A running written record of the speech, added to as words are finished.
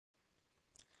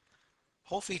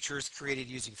Hole features created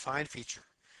using Find feature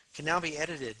can now be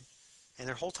edited and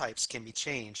their hole types can be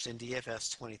changed in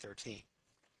DFS 2013.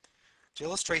 To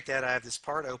illustrate that, I have this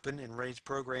part open and ready to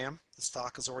program. The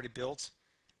stock is already built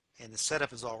and the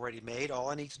setup is already made. All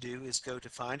I need to do is go to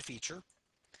Find feature.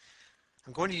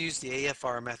 I'm going to use the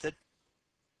AFR method.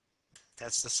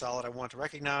 That's the solid I want to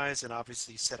recognize, and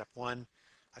obviously setup 1.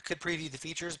 I could preview the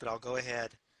features, but I'll go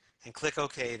ahead and click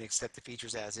OK and accept the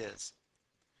features as is.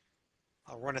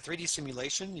 I'll run a 3D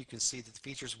simulation. You can see that the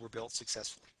features were built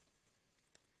successfully.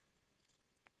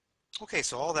 Okay,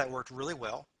 so all that worked really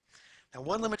well. Now,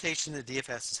 one limitation that DFS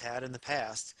has had in the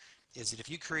past is that if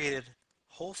you created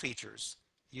hole features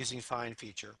using Find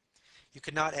feature, you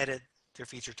could not edit their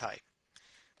feature type.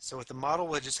 So if the model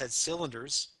that just had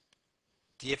cylinders,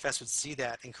 DFS would see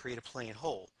that and create a plain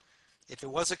hole. If it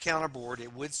was a counterboard,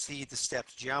 it would see the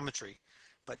stepped geometry,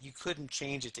 but you couldn't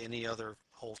change it to any other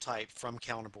hole type from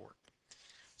counterboard.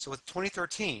 So with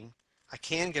 2013, I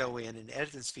can go in and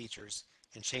edit these features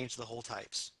and change the hole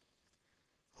types.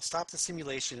 I'll stop the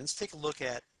simulation and let's take a look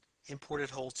at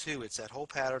imported hole 2. It's that hole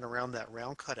pattern around that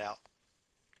round cutout.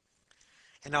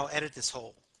 And I'll edit this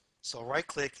hole. So I'll right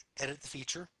click, edit the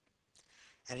feature,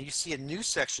 and you see a new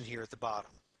section here at the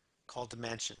bottom called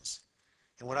Dimensions.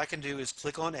 And what I can do is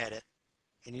click on Edit,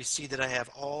 and you see that I have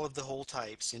all of the hole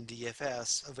types in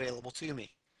DFS available to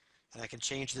me. And I can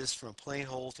change this from a plain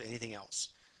hole to anything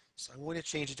else. So I'm going to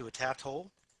change it to a tapped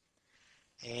hole,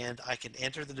 and I can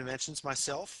enter the dimensions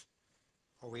myself,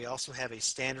 or we also have a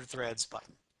Standard Threads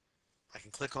button. I can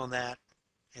click on that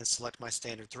and select my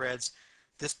standard threads.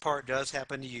 This part does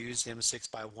happen to use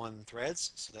M6x1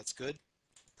 threads, so that's good.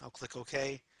 I'll click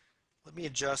OK. Let me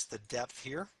adjust the depth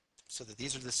here so that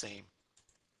these are the same.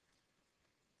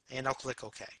 And I'll click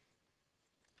OK.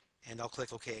 And I'll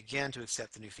click OK again to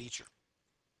accept the new feature.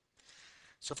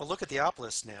 So if I look at the op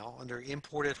list now, under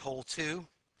Imported Hole 2,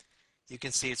 you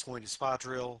can see it's going to spot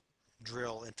drill,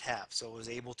 drill, and tap. So it was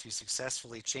able to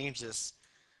successfully change this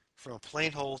from a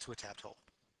plain hole to a tapped hole.